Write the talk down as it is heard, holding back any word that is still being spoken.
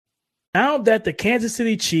Now that the Kansas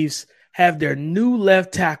City Chiefs have their new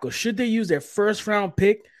left tackle, should they use their first-round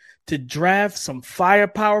pick to draft some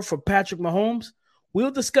firepower for Patrick Mahomes?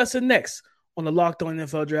 We'll discuss it next on the Locked On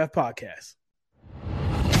NFL Draft Podcast.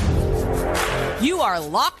 You are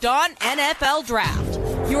Locked On NFL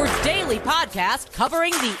Draft, your daily podcast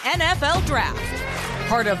covering the NFL Draft.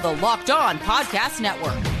 Part of the Locked On Podcast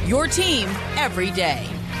Network, your team every day.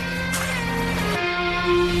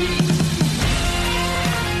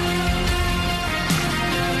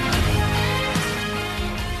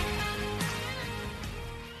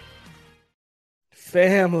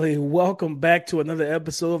 Family, welcome back to another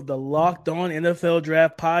episode of the Locked On NFL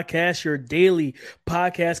Draft Podcast, your daily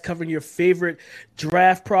podcast covering your favorite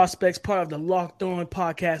draft prospects, part of the Locked On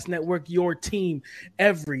Podcast Network, your team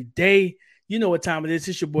every day. You know what time it is.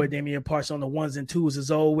 It's your boy Damian Parks on the ones and twos. As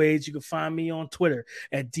always, you can find me on Twitter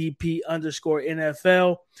at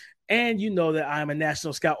DP_NFL. And you know that I'm a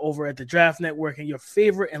national scout over at the Draft Network and your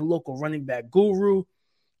favorite and local running back guru.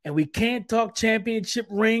 And we can't talk championship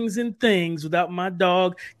rings and things without my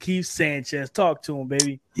dog, Keith Sanchez. Talk to him,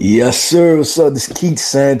 baby. Yes, sir. What's up? This is Keith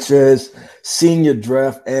Sanchez, senior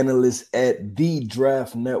draft analyst at the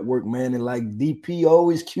Draft Network, man. And like DP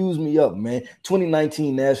always cues me up, man.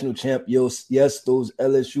 2019 national champ, yes, those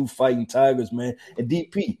LSU Fighting Tigers, man. And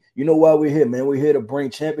DP, you know why we're here, man. We're here to bring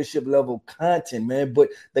championship level content, man. But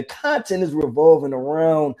the content is revolving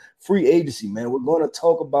around free agency, man. We're going to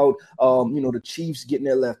talk about, the Chiefs getting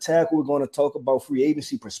their left tackle. We're going to talk about free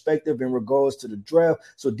agency perspective in regards to the draft.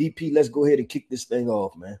 So DP, let's go ahead and kick this thing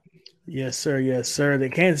off, man. Yes, sir. Yes, sir. The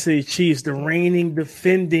Kansas City Chiefs, the reigning,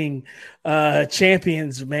 defending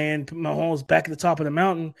champions, man. Mahomes back at the top of the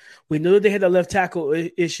mountain. We knew they had a left tackle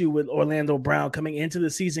issue with Orlando Brown coming into the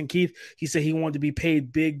season. Keith, he said he wanted to be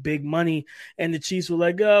paid big money, and the Chiefs were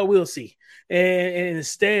like, we'll see. And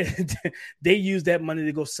instead, they used that money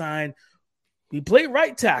to go sign. We played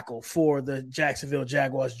right tackle for the Jacksonville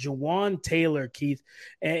Jaguars, Jawaan Taylor, Keith.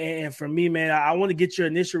 And for me, man, I want to get your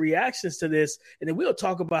initial reactions to this, and then we'll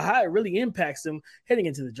talk about how it really impacts them heading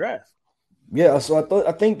into the draft. Yeah, so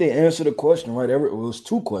I think they answered the question, right? It was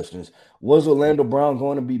two questions. Was Orlando Brown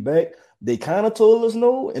going to be back? They kind of told us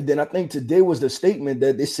no. And then I think today was the statement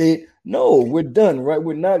that they said, no, we're done, right?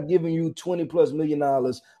 We're not giving you $20+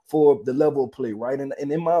 million for the level of play, right? And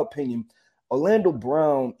in my opinion, Orlando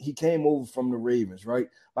Brown, he came over from the Ravens, right?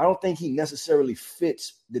 But I don't think he necessarily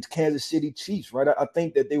fits the Kansas City Chiefs, right? I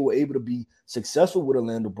think that they were able to be successful with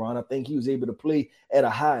Orlando Brown. I think he was able to play at a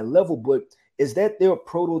high level, but is that their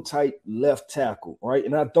prototype left tackle, right?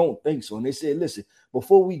 And I don't think so. And they said, listen,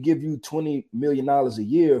 before we give you $20 million a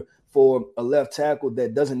year for a left tackle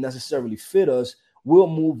that doesn't necessarily fit us, we'll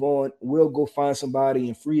move on. We'll go find somebody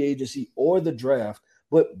in free agency or the draft.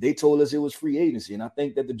 But they told us it was free agency. And I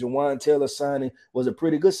think that the Jawaan Taylor signing was a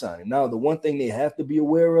pretty good signing. Now, the one thing they have to be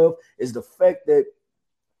aware of is the fact that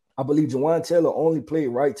I believe Jawaan Taylor only played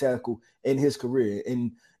right tackle in his career.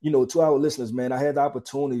 And, to our listeners, man, I had the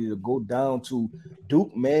opportunity to go down to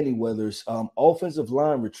Duke Manyweather's offensive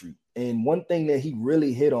line retreat. And one thing that he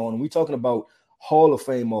really hit on, we're talking about Hall of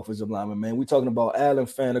Fame offensive lineman, man. We're talking about Alan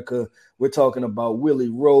Faneca. We're talking about Willie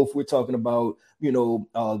Roaf. We're talking about,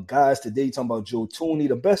 guys today, talking about Joe Thuney,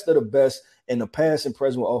 the best of the best in the past and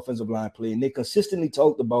present offensive line play. And they consistently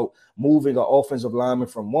talked about moving an offensive lineman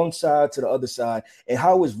from one side to the other side and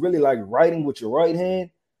how it's really like writing with your right hand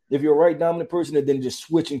if you're a right dominant person and then just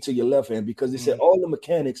switching to your left hand, because they said all the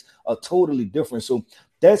mechanics are totally different. So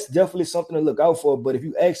that's definitely something to look out for. But if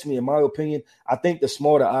you ask me, in my opinion, I think the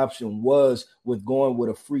smarter option was with going with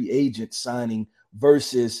a free agent signing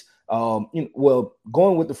versus, going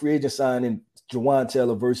with the free agent signing Jawaan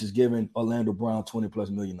Taylor versus giving Orlando Brown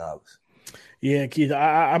 $20+ million. Yeah, Keith,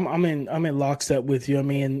 I'm in lockstep with you. I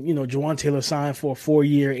mean, Jawaan Taylor signed for a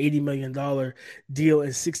 4-year, $80 million deal,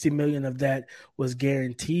 and $60 million of that was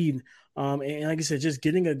guaranteed. And like I said, just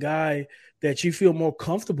getting a guy that you feel more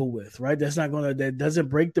comfortable with, right? That doesn't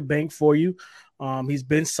break the bank for you. He's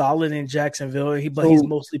been solid in Jacksonville, but he's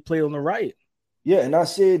mostly played on the right. Yeah, and I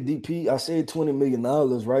said $20 million,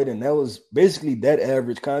 right? And that was basically that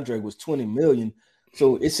average contract was $20 million.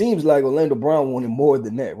 So it seems like Orlando Brown wanted more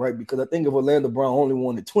than that, right? Because I think if Orlando Brown only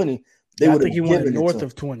wanted 20, they would have given it to him. I think he wanted north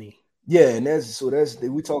of 20. Yeah, and that's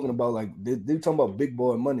we're talking about they're talking about big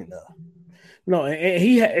boy money now. No,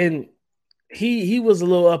 and he was a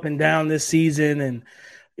little up and down this season, and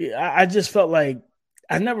I just felt like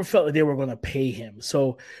I never felt like they were going to pay him.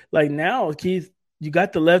 So like now, Keith, you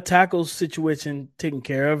got the left tackle situation taken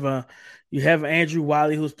care of. You have Andrew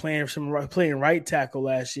Wiley, who's playing right tackle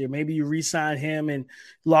last year. Maybe you re-sign him and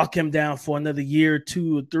lock him down for another year,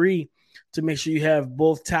 2 or 3, to make sure you have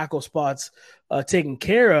both tackle spots taken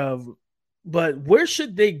care of. But where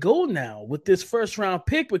should they go now with this first round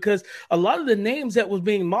pick? Because a lot of the names that was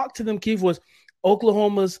being mocked to them, Keith, was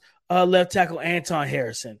Oklahoma's left tackle Anton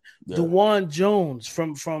Harrison, Yeah. DeJuan Jones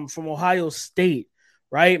from Ohio State,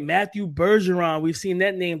 right? Matthew Bergeron. We've seen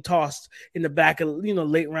that name tossed in the back of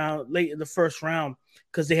late in the first round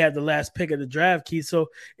because they had the last pick of the draft, Keith. So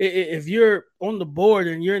if you're on the board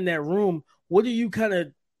and you're in that room, what are you kind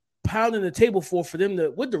of pounding the table for them to?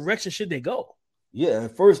 What direction should they go? Yeah,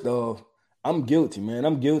 first off, I'm guilty, man.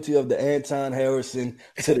 I'm guilty of the Anton Harrison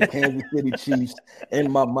to the Kansas City Chiefs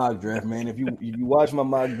in my mock draft, man. If you watch my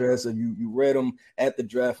mock drafts or you read them at the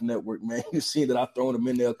Draft Network, man, you see that I've thrown them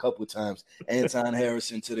in there a couple of times. Anton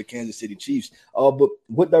Harrison to the Kansas City Chiefs. But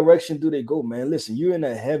what direction do they go, man? Listen, you're in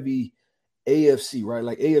a heavy AFC, right?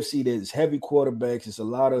 Like AFC, there's heavy quarterbacks. It's a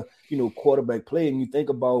lot of quarterback play, and you think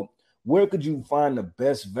about where could you find the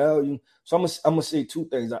best value. So I'm gonna say two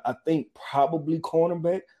things. I think probably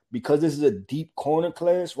cornerback, because this is a deep corner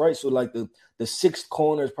class, right? So like the sixth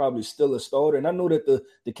corner is probably still a starter. And I know that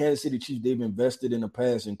the Kansas City Chiefs, they've invested in the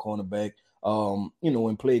past in cornerback,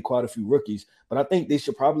 and played quite a few rookies. But I think they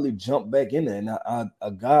should probably jump back in there. And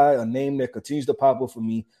a name that continues to pop up for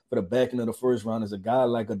me for the back end of the first round is a guy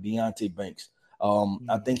like a Deonte Banks.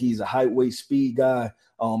 I think he's a height, weight, speed guy.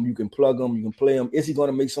 You can plug him, you can play him. Is he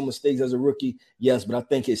going to make some mistakes as a rookie? Yes, but I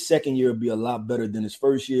think his second year will be a lot better than his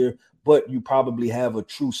first year. But you probably have a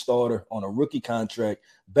true starter on a rookie contract.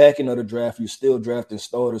 Back into the draft, you're still drafting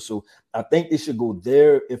starters. So I think they should go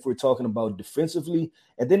there if we're talking about defensively.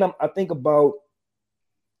 And then I think about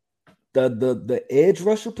the edge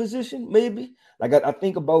rusher position, maybe. Like I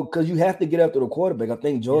think about, because you have to get after the quarterback. I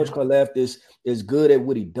think George Karlaftis is good at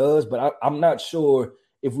what he does, but I'm not sure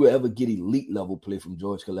if we'll ever get elite level play from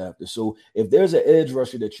George Karlaftis. So if there's an edge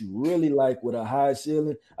rusher that you really like with a high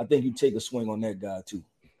ceiling, I think you take a swing on that guy too.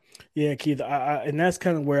 Yeah, Keith, and that's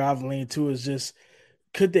kind of where I've leaned to, is just,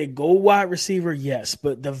 could they go wide receiver? Yes,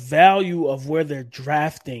 but the value of where they're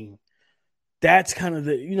drafting, that's kind of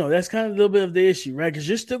that's kind of a little bit of the issue, right? Because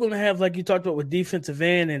you're still going to have, like you talked about with defensive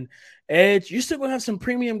end and edge, you're still going to have some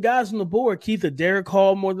premium guys on the board. Keith, Derek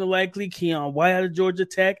Hall, more than likely, Keon White out of Georgia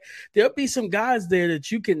Tech. There'll be some guys there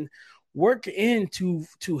that you can work in to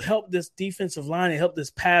help this defensive line and help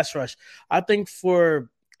this pass rush. I think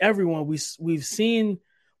for everyone, we've seen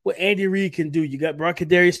what Andy Reid can do. You got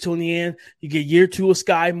Kadarius Toney in. You get year two of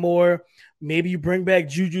Sky Moore. Maybe you bring back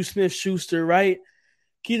Juju Smith-Schuster, right?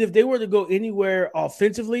 Keith, if they were to go anywhere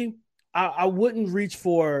offensively, I wouldn't reach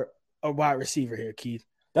for a wide receiver here, Keith.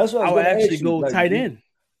 That's what I would actually go tight end.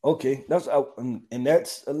 Okay, that's a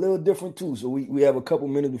little different too. So we have a couple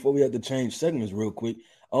minutes before we have to change segments real quick.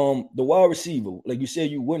 The wide receiver, like you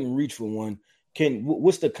said, you wouldn't reach for one.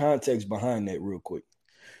 What's the context behind that real quick?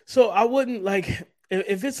 So I wouldn't, like,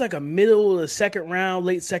 if it's like a middle of the second round,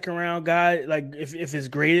 late second round guy, like if it's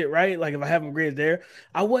graded right, like if I have him graded there,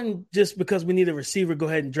 I wouldn't, just because we need a receiver, go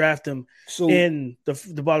ahead and draft him in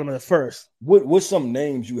the bottom of the first. What's some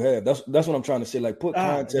names you have? That's what I'm trying to say. Like, put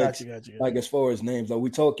context, got you. like as far as names, like we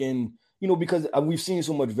talking, because we've seen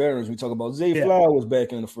so much veterans. We talk about Zay Flowers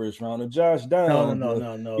back in the first round, and Josh Downs.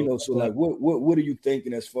 No. So like, what are you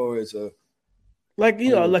thinking as far as like a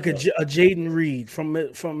Jaden Reed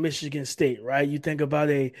from Michigan State, right? You think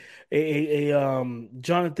about a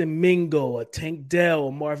Jonathan Mingo, a Tank Dell,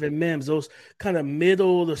 a Marvin Mims, those kind of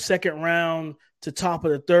middle of the second round to top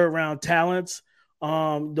of the third round talents.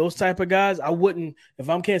 Those type of guys, I wouldn't, if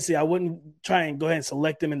I'm Kansas City, I wouldn't try and go ahead and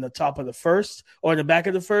select them in the top of the first or in the back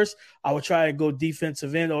of the first. I would try to go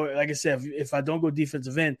defensive end, or like I said, if I don't go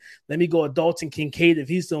defensive end, let me go a Dalton Kincaid if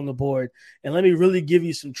he's still on the board, and let me really give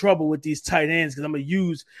you some trouble with these tight ends, because I'm going to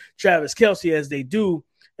use Travis Kelce as they do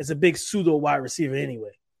as a big pseudo wide receiver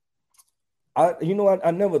anyway. I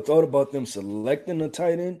never thought about them selecting a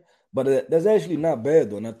tight end. But that's actually not bad,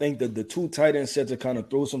 though. And I think that the two tight end sets to kind of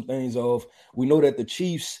throw some things off. We know that the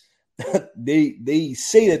Chiefs, they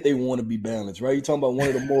say that they want to be balanced, right? You're talking about one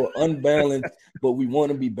of the more unbalanced, but we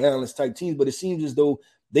want to be balanced type teams. But it seems as though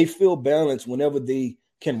they feel balanced whenever they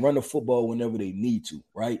can run the football whenever they need to,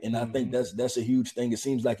 right? And I think that's a huge thing. It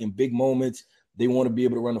seems like in big moments, they want to be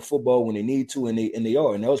able to run the football when they need to, and they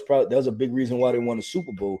are. And that was a big reason why they won the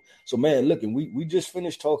Super Bowl. So, man, look, and we just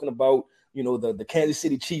finished talking about the Kansas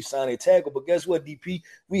City Chiefs signing a tackle. But guess what, DP?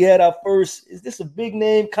 We had our first, is this a big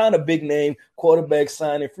name? Kind of big name, quarterback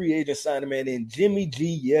signing, free agent signing, man. And Jimmy G,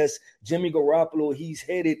 yes, Jimmy Garoppolo, he's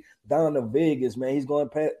headed down to Vegas, man. He's going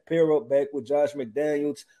to pair up back with Josh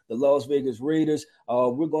McDaniels, the Las Vegas Raiders.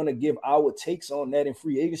 We're going to give our takes on that in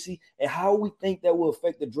free agency and how we think that will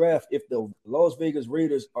affect the draft if the Las Vegas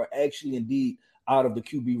Raiders are actually indeed out of the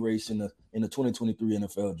QB race in the 2023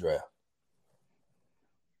 NFL draft.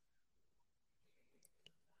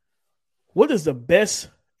 What is the best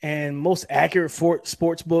and most accurate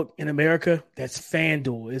sports book in America? That's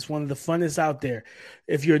FanDuel. It's one of the funnest out there.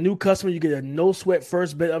 If you're a new customer, you get a no sweat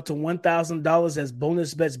first bet up to $1,000 as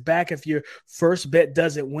bonus bets back if your first bet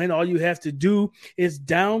doesn't win. All you have to do is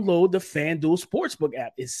download the FanDuel Sportsbook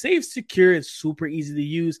app. It's safe, secure, it's super easy to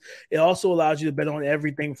use. It also allows you to bet on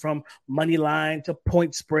everything from money line to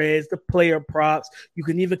point spreads to player props. You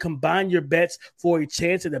can even combine your bets for a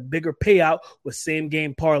chance at a bigger payout with same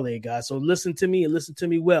game parlay, guys. So listen to me and listen to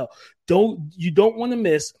me well. You don't want to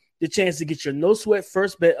miss the chance to get your no sweat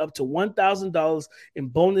first bet up to $1,000 in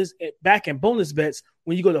bonus bets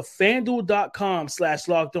when you go to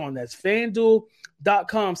FanDuel.com/locked-on. That's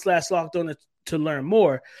FanDuel.com/locked-on to learn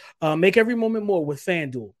more. Make every moment more with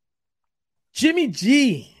FanDuel. Jimmy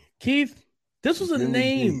G, Keith, this was a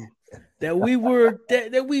name that we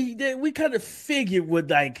kind of figured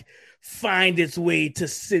would like find its way to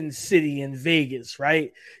Sin City in Vegas,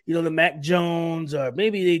 right? You know, the Mac Jones, or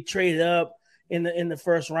maybe they traded up in the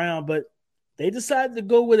first round, but they decided to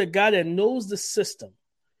go with a guy that knows the system,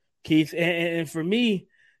 Keith. And for me,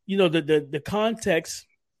 you know, the context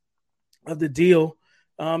of the deal,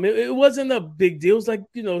 it wasn't a big deal. It was like,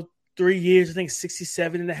 you know, 3 years, I think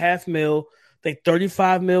 $67.5 million, I think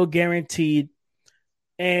 $35 million guaranteed.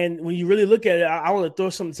 And when you really look at it, I want to throw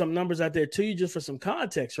some numbers out there to you just for some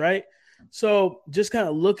context, right? So just kind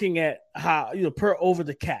of looking at how, you know, per over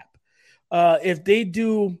the cap. If they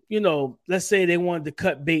do, you know, let's say they wanted to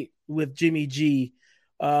cut bait with Jimmy G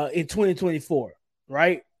in 2024,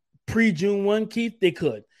 right? Pre-June 1, Keith, they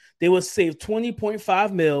could. They would save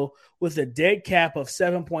 $20.5 million with a dead cap of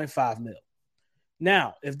 $7.5 million.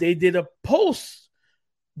 Now, if they did a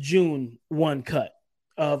post-June 1 cut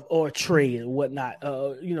or trade or whatnot,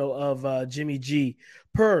 of Jimmy G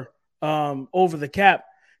per over the cap,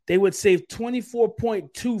 they would save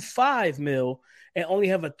 $24.25 million and only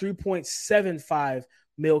have a $3.75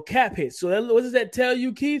 million cap hit. So what does that tell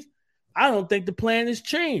you, Keith? I don't think the plan has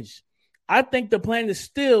changed. I think the plan is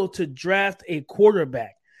still to draft a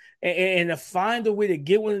quarterback and to find a way to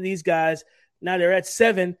get one of these guys. Now they're at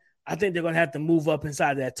 7. I think they're going to have to move up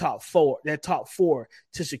inside that top four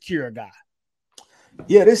to secure a guy.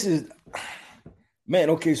 Yeah, this is – man,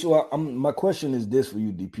 okay, so my question is this for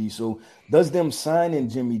you, DP. So does them signing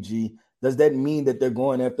Jimmy G, does that mean that they're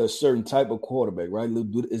going after a certain type of quarterback, right?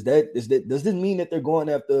 Does this mean that they're going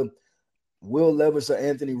after Will Levis or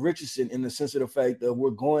Anthony Richardson in the sense of the fact that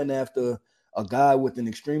we're going after a guy with an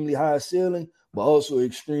extremely high ceiling but also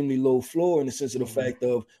extremely low floor in the sense of the fact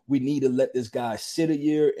of we need to let this guy sit a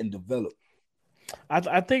year and develop?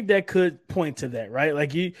 I think that could point to that, right?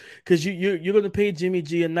 Like you're going to pay Jimmy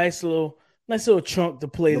G a nice little chunk to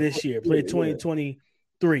play this year, play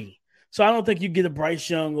 2023. So I don't think you get a Bryce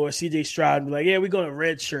Young or a CJ Stroud and be like, yeah, we're going to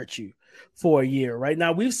redshirt you for a year, right?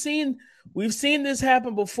 Now we've seen this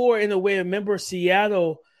happen before in a way. Remember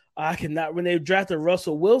Seattle? When they drafted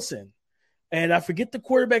Russell Wilson, and I forget the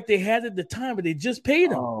quarterback they had at the time, but they just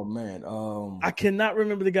paid him. Oh man, I cannot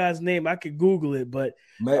remember the guy's name. I could Google it, but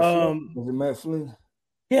was it Matt Flynn?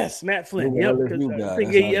 Yes, Matt Flynn. Yep, I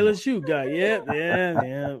think LSU guy. Yeah.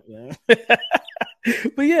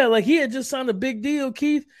 But yeah, like he had just signed a big deal,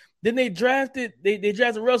 Keith. Then they drafted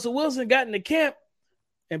Russell Wilson, got in the camp,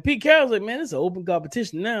 and Pete Carroll's like, man, it's an open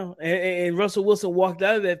competition now. And Russell Wilson walked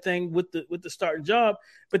out of that thing with the starting job,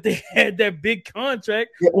 but they had that big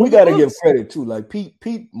contract. Yeah, we got to give credit too. Like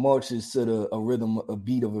Pete marches to a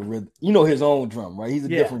beat of a rhythm. You know, his own drum, right? He's a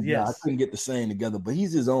different guy. I couldn't get the saying together, but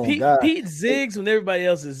he's his own guy. Pete zigs when everybody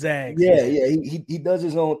else is zags. Yeah. He does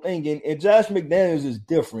his own thing, and Josh McDaniels is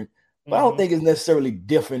different. But I don't think it's necessarily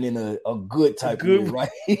different in a good type of way, right?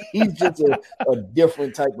 He's just a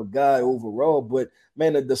different type of guy overall. But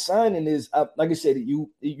man, the signing is like I said,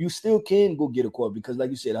 you still can go get a quarterback because, like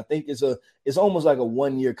you said, I think it's almost like a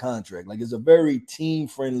 1-year contract. Like it's a very team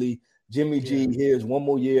friendly. Jimmy G, here's one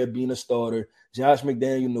more year being a starter. Josh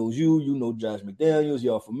McDaniels knows you know Josh McDaniels.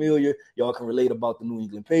 Y'all familiar. Y'all can relate about the New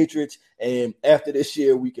England Patriots. And after this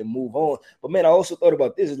year, we can move on. But man, I also thought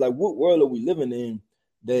about this. It's like, what world are we living in?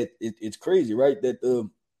 That it's crazy, right? That the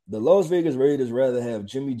Las Vegas Raiders rather have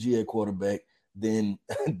Jimmy G at quarterback than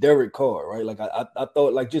Derek Carr, right? Like I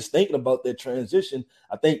thought, like just thinking about that transition,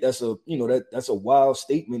 I think that's a wild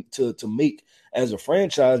statement to make as a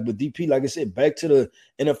franchise. But DP, like I said, back to the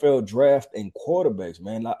NFL draft and quarterbacks,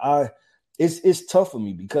 man. It's tough for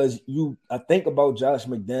me because I think about Josh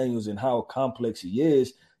McDaniels and how complex he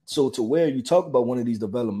is. So to where you talk about one of these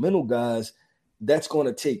developmental guys, that's going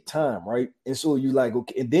to take time, right? And so you like,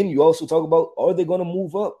 okay, and then you also talk about, are they going to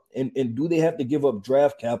move up? And do they have to give up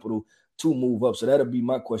draft capital to move up? So that'll be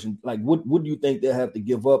my question. Like, what do you think they have to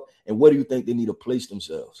give up? And what do you think they need to place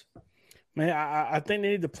themselves? Man, I think they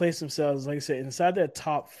need to place themselves, like I said, inside that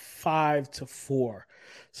top 5 to 4.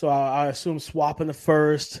 So I assume swapping the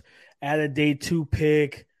first, add a day 2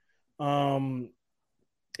 pick, and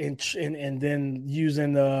then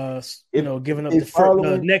using giving up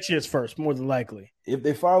the next year's first, more than likely. If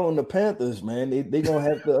they following the Panthers, man, they gonna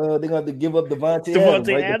have to give up Devontae Adams.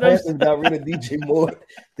 Right? The Panthers got rid of DJ Moore.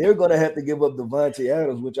 They're gonna have to give up Devontae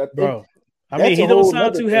Adams, which I think. Bro, I mean, he don't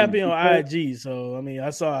sound too happy on IG. So I mean,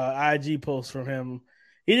 I saw an IG post from him.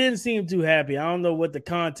 He didn't seem too happy. I don't know what the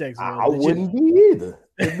context was. I wouldn't be either.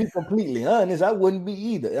 To be completely honest, I wouldn't be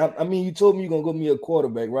either. I mean, you told me you're gonna give me a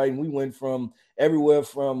quarterback, right? And we went from everywhere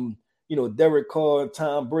from Derek Carr,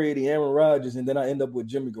 Tom Brady, Aaron Rodgers, and then I end up with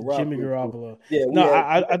Jimmy Garoppolo. Yeah, no,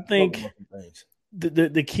 I think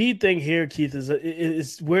the key thing here, Keith,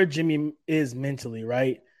 is where Jimmy is mentally,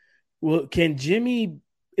 right? Well,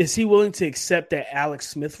 is he willing to accept that Alex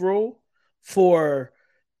Smith role for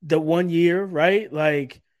the 1 year, right?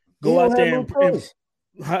 Like go out there and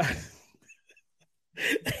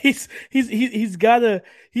he's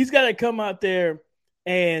gotta come out there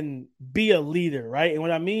and be a leader, right? And what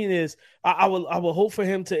I mean is, I will hope for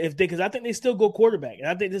him to, because I think they still go quarterback, and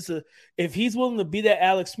I think if he's willing to be that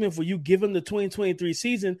Alex Smith, where you give him the 2023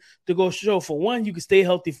 season to go show, for one, you can stay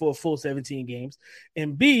healthy for a full 17 games,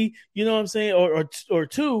 and B, you know what I'm saying, or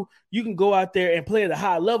two, you can go out there and play at a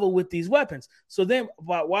high level with these weapons. So then,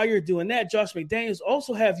 while you're doing that, Josh McDaniels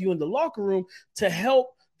also have you in the locker room to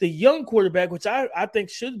help the young quarterback, which I think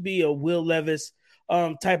should be a Will Levis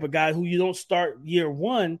type of guy who you don't start year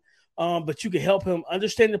one, but you can help him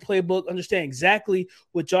understand the playbook, understand exactly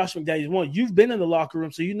what Josh McDaniels wants. You've been in the locker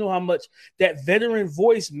room, so you know how much that veteran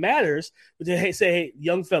voice matters. But then, hey,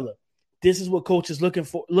 young fella, this is what coach is looking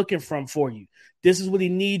for you. This is what he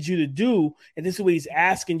needs you to do, and this is what he's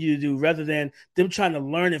asking you to do, rather than them trying to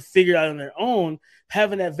learn and figure it out on their own.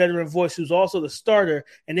 Having that veteran voice who's also the starter,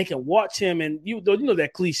 and they can watch him, and you know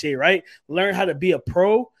that cliche, right? Learn how to be a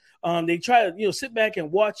pro. They try to, sit back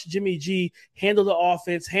and watch Jimmy G handle the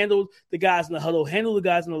offense, handle the guys in the huddle, handle the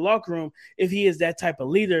guys in the locker room. If he is that type of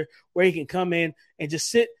leader where he can come in and just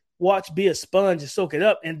sit, watch, be a sponge and soak it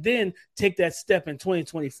up, and then take that step in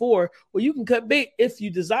 2024 where you can cut bait if you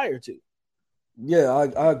desire to. Yeah,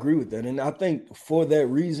 I agree with that. And I think for that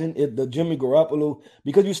reason, the Jimmy Garoppolo,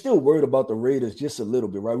 because you're still worried about the Raiders just a little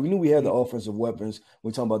bit, right? We knew we had the offensive weapons.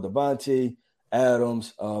 We're talking about Devontae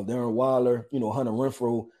Adams, Darren Waller, Hunter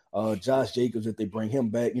Renfrow, Josh Jacobs, if they bring him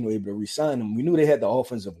back, able to re-sign him. We knew they had the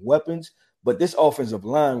offensive weapons, but this offensive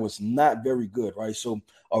line was not very good, right? So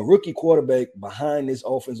a rookie quarterback behind this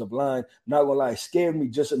offensive line, not gonna lie, scared me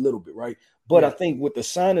just a little bit, right? But yeah. I think with the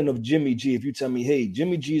signing of Jimmy G, if you tell me, hey,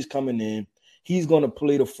 Jimmy G is coming in, he's going to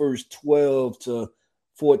play the first 12 to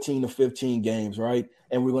 14 to 15 games, right?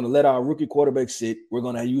 And we're going to let our rookie quarterback sit. We're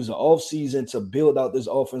going to use the offseason to build out this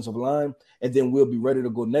offensive line, and then we'll be ready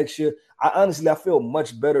to go next year. I feel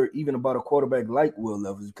much better even about a quarterback like Will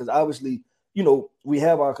Levis, because obviously, we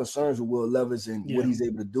have our concerns with Will Levis and what he's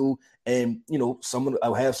able to do. And,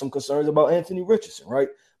 I have some concerns about Anthony Richardson, right?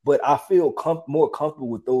 But I feel more comfortable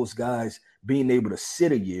with those guys being able to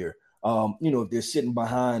sit a year. If they're sitting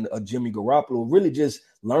behind a Jimmy Garoppolo, really just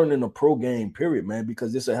learning the pro game, period, man,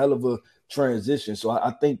 because it's a hell of a transition. So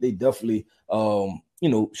I think they definitely,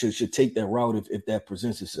 should take that route if that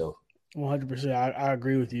presents itself. 100%. I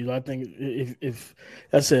agree with you. I think if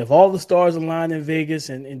all the stars align in Vegas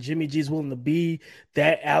and Jimmy G's willing to be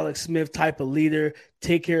that Alex Smith type of leader,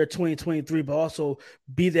 take care of 2023, but also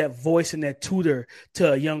be that voice and that tutor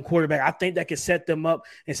to a young quarterback, I think that could set them up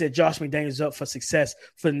and set Josh McDaniels up for success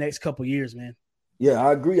for the next couple of years, man. Yeah,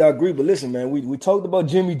 I agree. But listen, man, we talked about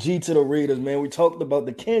Jimmy G to the Raiders, man. We talked about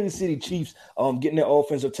the Kansas City Chiefs getting their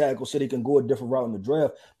offensive tackle so they can go a different route in the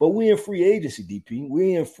draft. But we in free agency, DP.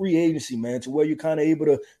 We in free agency, man, to where you're kind of able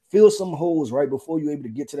to fill some holes right before you're able to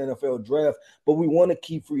get to the NFL draft. But we want to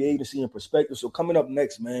keep free agency in perspective. So coming up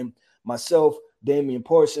next, man, myself, Damian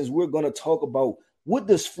Parsons, we're going to talk about what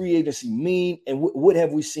does free agency mean and what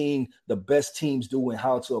have we seen the best teams do and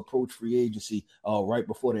how to approach free agency right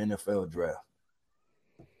before the NFL draft.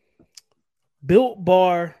 Built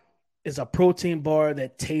Bar is a protein bar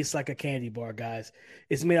that tastes like a candy bar, guys.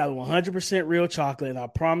 It's made out of 100% real chocolate, and I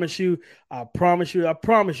promise you.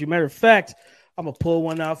 Matter of fact, I'm going to pull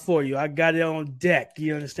one out for you. I got it on deck.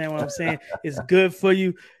 You understand what I'm saying? It's good for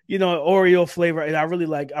you. Oreo flavor, and I really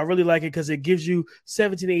like it because it gives you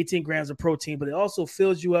 17 to 18 grams of protein, but it also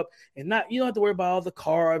fills you up, and you don't have to worry about all the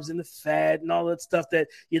carbs and the fat and all that stuff that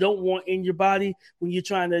you don't want in your body when you're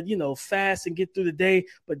trying to, fast and get through the day.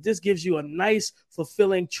 But this gives you a nice,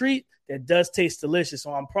 fulfilling treat that does taste delicious.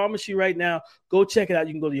 So I promise you right now, go check it out.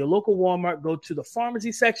 You can go to your local Walmart, go to the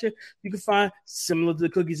pharmacy section. You can find, similar to the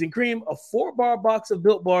cookies and cream, a 4-bar box of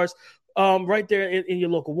Built Bars right there in your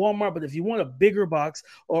local Walmart. But if you want a bigger box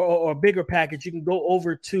or a bigger package, you can go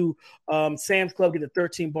over to Sam's Club, get a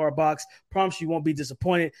 13-bar box. Promise you won't be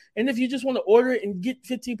disappointed. And if you just want to order it and get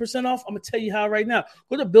 15% off, I'm going to tell you how right now.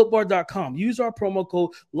 Go to BuiltBar.com. Use our promo code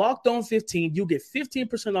LOCKEDON15. You'll get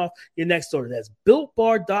 15% off your next order. That's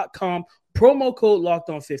BuiltBar.com. Promo code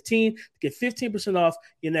LOCKEDON15 to get 15% off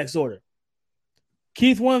your next order.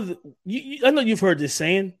 Keith, I know you've heard this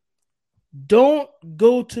saying, don't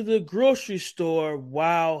go to the grocery store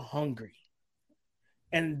while hungry.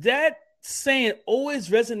 And that saying always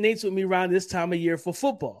resonates with me around this time of year for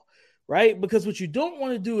football, right? Because what you don't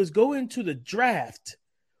want to do is go into the draft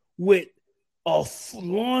with a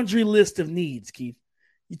laundry list of needs, Keith.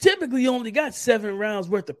 You typically only got 7 rounds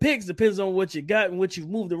worth of picks, depends on what you got and what you've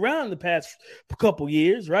moved around in the past couple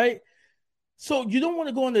years, right? So you don't want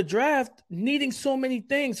to go in the draft needing so many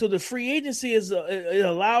things. So the free agency it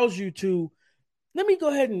allows you to, let me go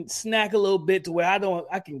ahead and snack a little bit to where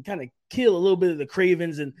I can kind of kill a little bit of the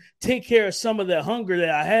cravings and take care of some of the hunger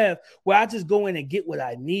that I have, where I just go in and get what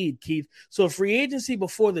I need, Keith. So free agency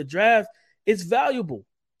before the draft, it's valuable.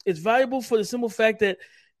 It's valuable for the simple fact that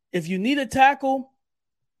if you need a tackle,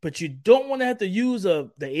 but you don't want to have to use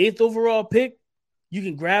the 8th overall pick, you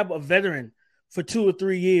can grab a veteran for 2 or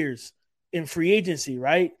 3 years in free agency,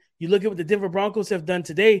 right? You look at what the Denver Broncos have done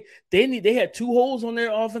today. They had 2 holes on their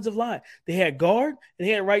offensive line. They had guard and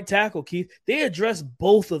they had right tackle, Keith. They addressed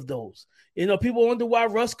both of those. People wonder why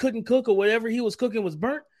Russ couldn't cook, or whatever he was cooking was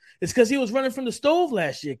burnt. It's because he was running from the stove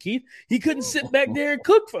last year, Keith. He couldn't sit back there and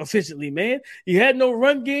cook efficiently, man. You had no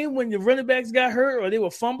run game when your running backs got hurt or they were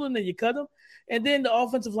fumbling and you cut them. And then the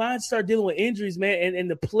offensive line started dealing with injuries, man, and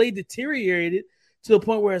the play deteriorated to the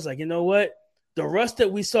point where it's like, you know what? The rust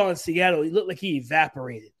that we saw in Seattle, it looked like he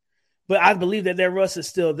evaporated. But I believe that rust is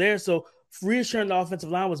still there. So reassuring the offensive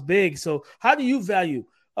line was big. So how do you value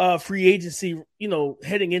free agency,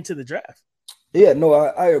 heading into the draft? Yeah, no,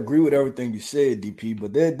 I agree with everything you said, DP.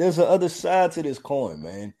 But there's an other side to this coin,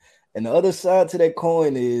 man. And the other side to that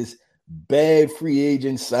coin is bad free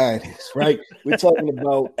agent signings, right? We're talking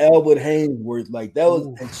about Albert Haynesworth. Like, that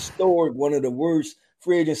was historic, one of the worst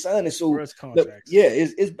free agent signings. So,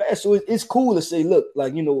 it's bad. So it's cool to say, look,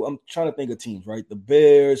 like, I'm trying to think of teams, right? The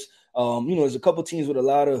Bears, there's a couple teams with a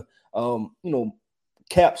lot of,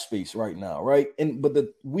 cap space right now, right? But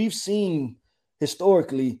we've seen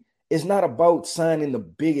historically, it's not about signing the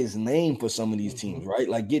biggest name for some of these teams, right?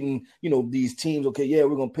 Like getting, these teams, okay, yeah,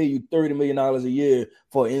 we're going to pay you $30 million a year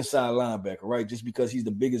for an inside linebacker, right? Just because he's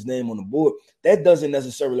the biggest name on the board. That doesn't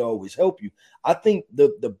necessarily always help you. I think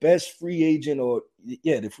the best free agent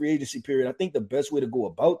the free agency period, I think the best way to go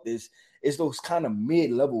about this is those kind of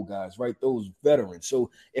mid-level guys, right? Those veterans.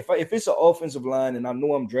 So if it's an offensive line and I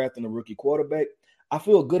know I'm drafting a rookie quarterback, I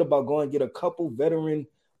feel good about going and get a couple veteran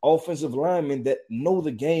offensive linemen that know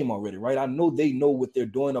the game already, right? I know they know what they're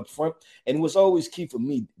doing up front. And what's always key for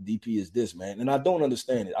me, DP, is this, man. And I don't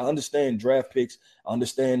understand it. I understand draft picks. I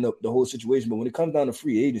understand the whole situation. But when it comes down to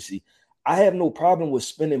free agency, I have no problem with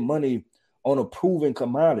spending money on a proven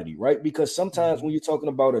commodity, right? Because sometimes when you're talking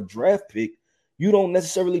about a draft pick, you don't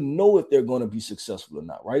necessarily know if they're going to be successful or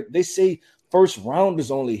not, right? They say first rounders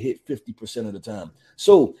only hit 50% of the time.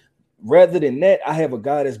 So rather than that, I have a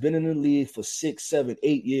guy that's been in the league for 6, 7,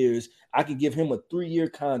 8 years. I can give him a 3-year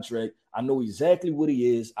contract. I know exactly what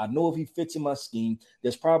he is. I know if he fits in my scheme.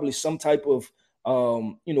 There's probably some type of,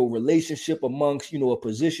 relationship amongst, a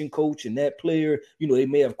position coach and that player. They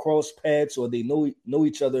may have crossed paths or they know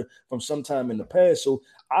each other from some time in the past. So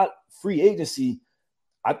free agency,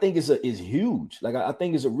 I think is huge. Like, I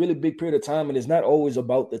think it's a really big period of time, and it's not always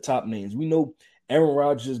about the top names. We know Aaron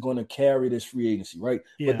Rodgers is going to carry this free agency, right?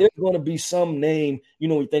 Yeah. But there's going to be some name,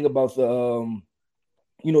 we think about the,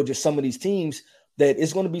 just some of these teams, that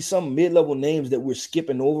it's going to be some mid-level names that we're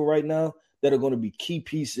skipping over right now that are going to be key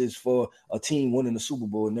pieces for a team winning the Super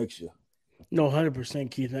Bowl next year. No,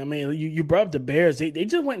 100%, Keith. I mean, you brought up the Bears. They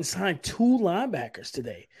just went and signed 2 linebackers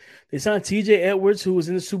today. They signed T.J. Edwards, who was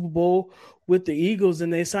in the Super Bowl with the Eagles,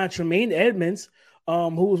 and they signed Tremaine Edmonds,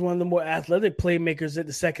 who was one of the more athletic playmakers at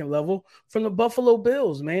the second level from the Buffalo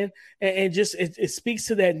Bills, man. And just it speaks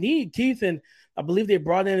to that need, Keith. And I believe they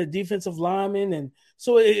brought in a defensive lineman. And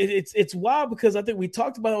so it's wild because I think we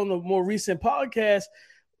talked about it on the more recent podcast.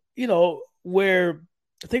 where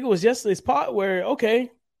I think it was yesterday's pot where,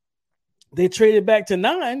 okay, they traded back to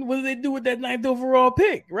 9. What do they do with that 9th overall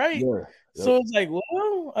pick, right? Yeah. Yep. So it's like,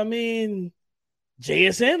 well, I mean,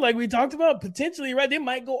 JSN, like we talked about, potentially, right? They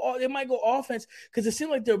might go offense because it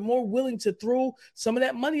seems like they're more willing to throw some of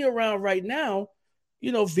that money around right now,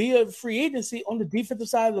 via free agency on the defensive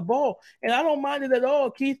side of the ball. And I don't mind it at all,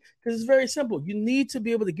 Keith, because it's very simple. You need to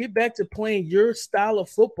be able to get back to playing your style of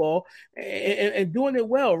football and doing it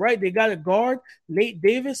well, right? They got a guard, Nate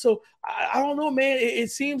Davis. So I don't know, man. It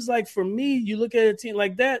seems like for me, you look at a team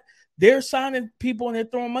like that, they're signing people and they're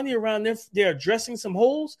throwing money around. They're addressing some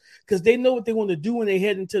holes because they know what they want to do when they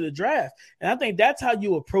head into the draft. And I think that's how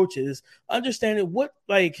you approach it, is understanding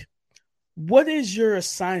what is your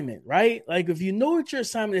assignment, right? Like if you know what your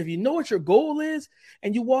assignment, if you know what your goal is,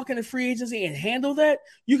 and you walk into free agency and handle that,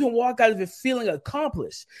 you can walk out of it feeling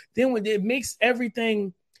accomplished. Then when it makes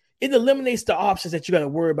everything, it eliminates the options that you got to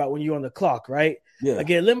worry about when you're on the clock, right? Yeah.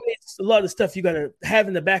 Like it eliminates a lot of the stuff you got to have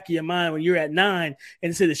in the back of your mind when you're at 9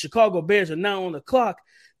 and say the Chicago Bears are now on the clock.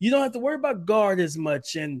 You don't have to worry about guard as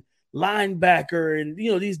much and linebacker and,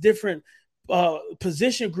 these different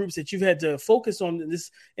position groups that you've had to focus on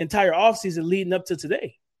this entire offseason leading up to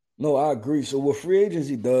today. No, I agree. So what free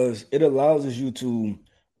agency does, it allows you to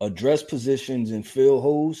address positions and fill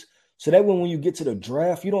holes. So that when you get to the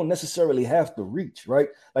draft, you don't necessarily have to reach, right?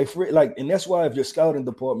 And that's why if your scouting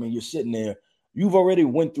department, you're sitting there, you've already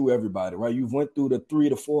went through everybody, right? You've went through the 300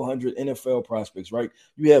 to 400 NFL prospects, right?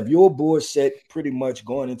 You have your board set pretty much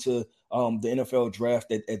going into the NFL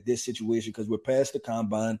draft at this situation because we're past the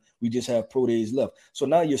combine. We just have pro days left. So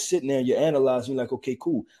now you're sitting there, you're analyzing, like, okay,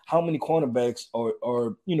 cool. How many cornerbacks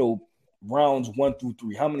are rounds 1 through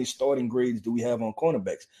 3? How many starting grades do we have on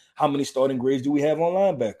cornerbacks? How many starting grades do we have on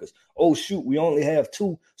linebackers? Oh, shoot, we only have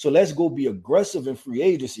 2. So let's go be aggressive in free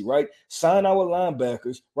agency, right? Sign our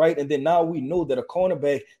linebackers, right? And then now we know that a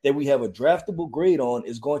cornerback that we have a draftable grade on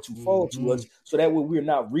is going to fall to us. So that way we're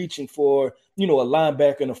not reaching for, a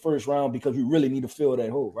linebacker in the first round because we really need to fill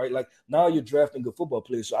that hole, right? Like now you're drafting good football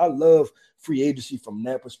players. So I love free agency from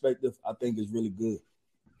that perspective. I think it's really good.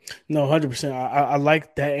 No, 100%. I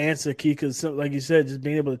like that answer, Keith, because like you said, just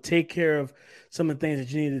being able to take care of some of the things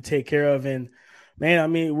that you need to take care of. And, man, I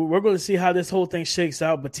mean, we're going to see how this whole thing shakes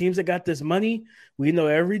out. But teams that got this money, we know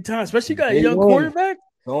every time, especially you got a young quarterback,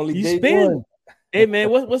 you spend. One. Hey, man,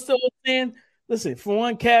 what's the old saying? Listen, for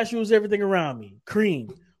one, cash rules everything around me.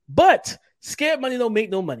 Cream. But scared money don't make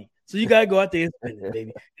no money. So you got to go out there and spend it,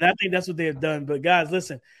 baby. And I think that's what they have done. But, guys,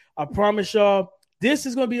 listen, I promise y'all, this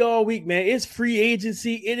is going to be all week, man. It's free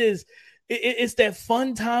agency. It's that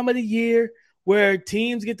fun time of the year where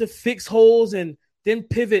teams get to fix holes and then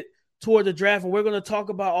pivot toward the draft. And we're going to talk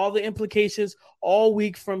about all the implications all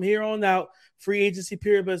week from here on out. Free agency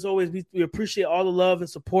period. But as always, we appreciate all the love and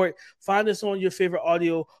support. Find us on your favorite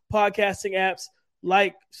audio podcasting apps.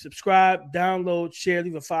 Like, subscribe, download, share,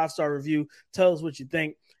 leave a 5-star review. Tell us what you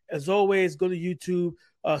think. As always, go to YouTube.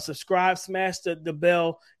 Subscribe, smash the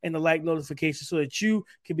bell and the like notification so that you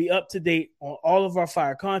can be up to date on all of our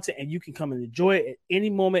fire content and you can come and enjoy it at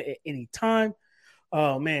any moment, at any time.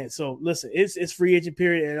 Oh, man. So, listen, it's free agent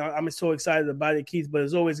period, and I'm so excited about it, Keith. But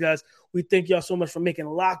as always, guys, we thank y'all so much for making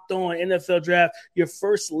Locked On NFL Draft your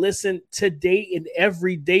first listen today and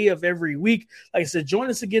every day of every week. Like I said, join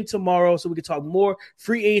us again tomorrow so we can talk more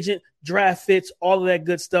free agent, draft fits, all of that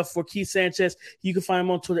good stuff. For Keith Sanchez, you can find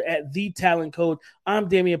him on Twitter at @TheTalentCode. I'm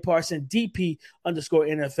Damian Parson,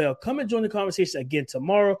 DP_NFL. Come and join the conversation again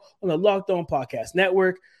tomorrow on the Locked On Podcast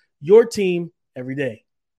Network. Your team every day.